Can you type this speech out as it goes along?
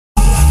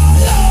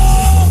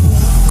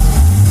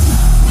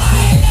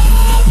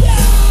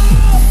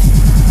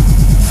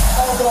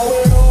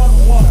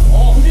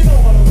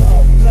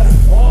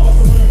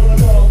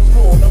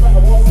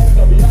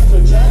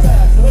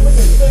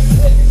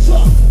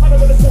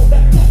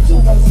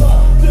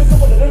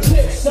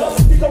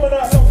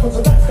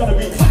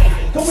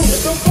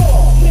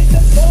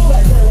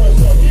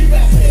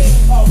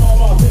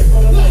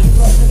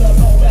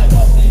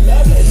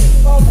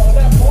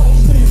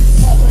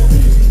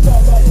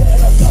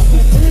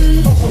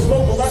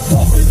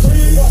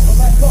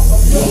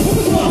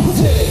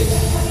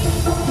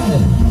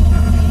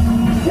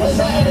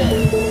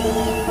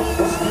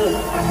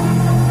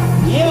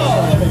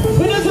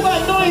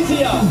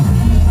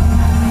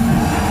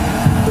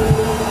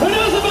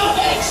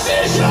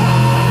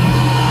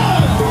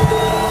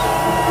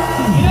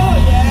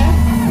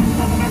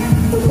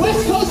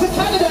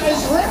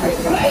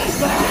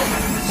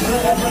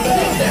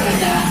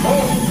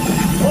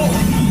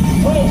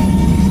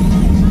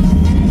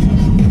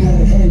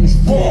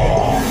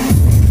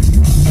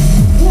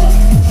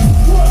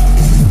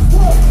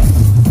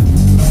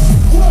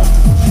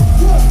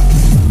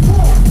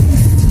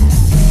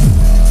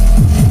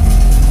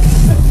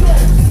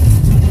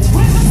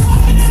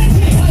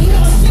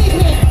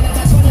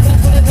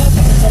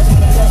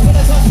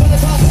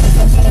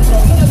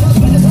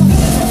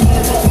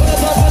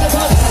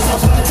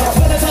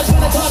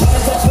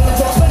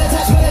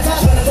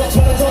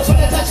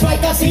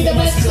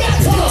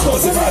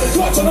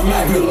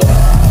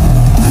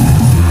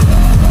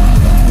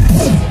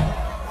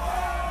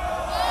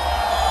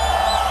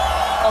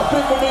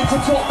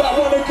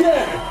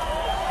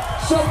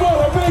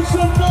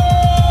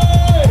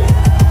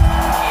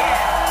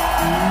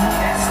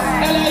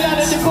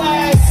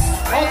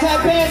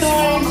bear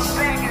noise.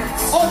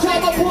 All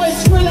time my boy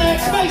Skrillex,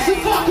 make some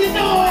fucking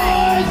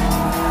noise.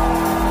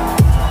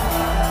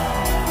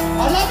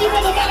 I love you,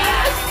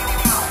 motherfuckers.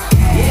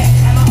 Yeah,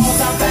 I'm a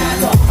all-time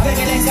bando. I'm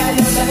making this guy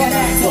look like an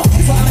actor.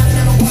 So I'm not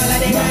number one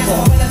like they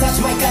ramble. When I touch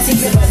my gun, see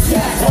it was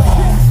jacked up.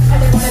 I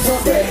didn't want to go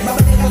big, but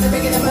when it wasn't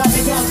big enough, I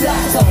think I'm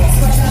flat. So I'm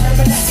trying to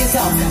relax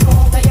yourself. Go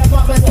home, take your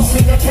pop and don't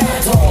be the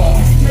candle.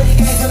 Many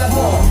guys on the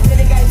ball.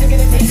 Many guys are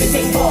gonna take the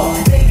big ball.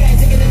 Many guys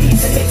are gonna beat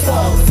the big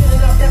ball.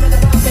 Filling up them in the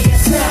mouth, they get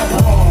snapped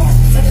on.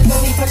 So there's no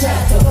need for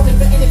chatter. No need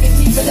for anything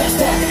deeper than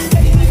that.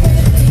 Anyway, when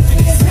it's deep, we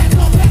get back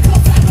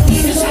up.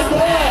 Need to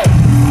Shambhala.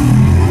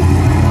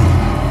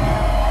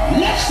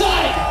 Left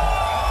side.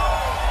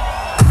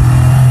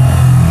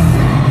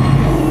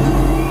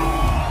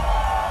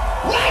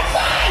 Right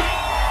side.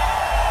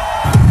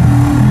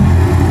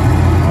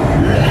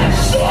 Left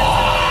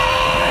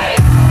side.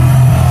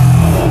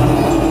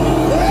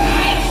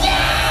 Right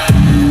side.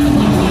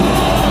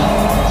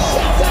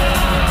 Shut up.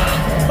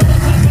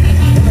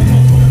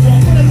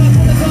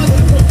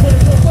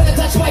 When I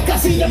touch my car,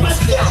 see you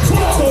must get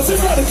close. Go sit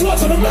around the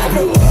clutch on the back.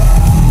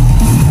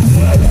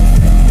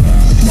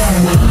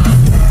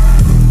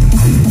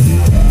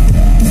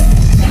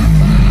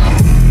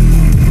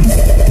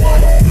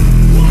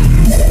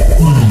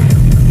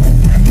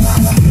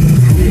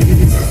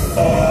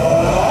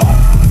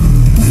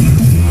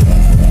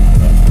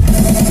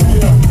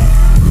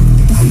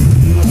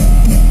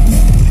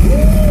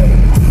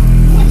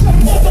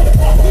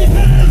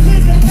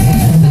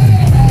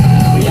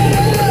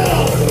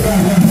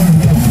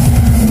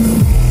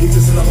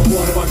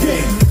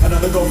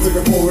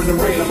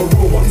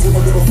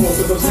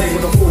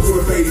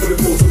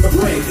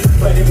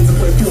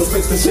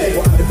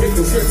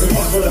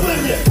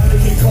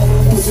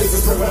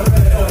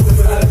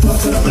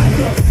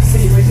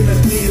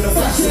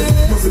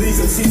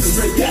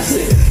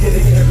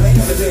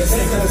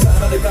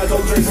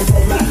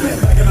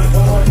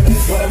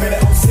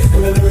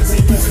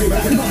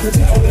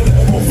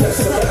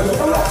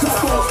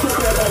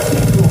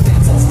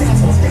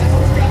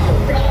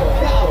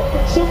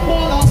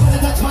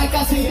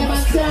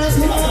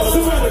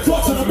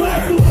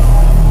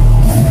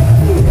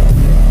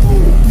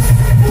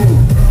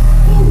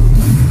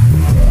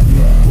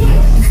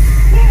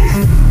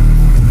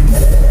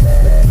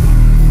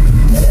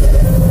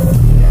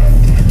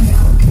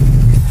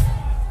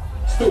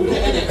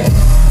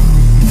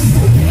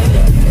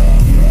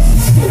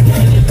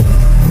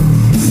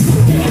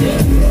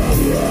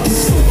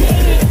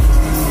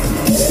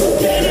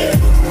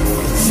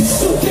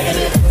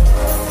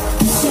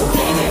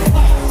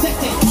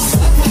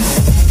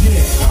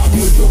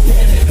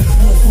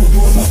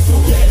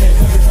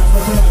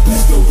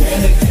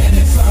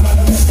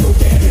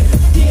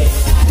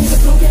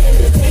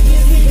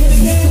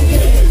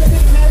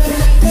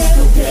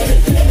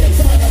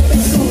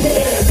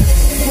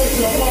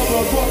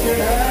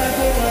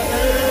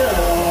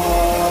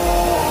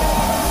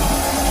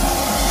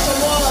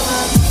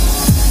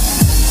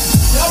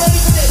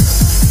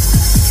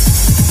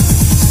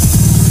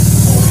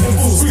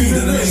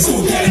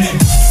 Get it.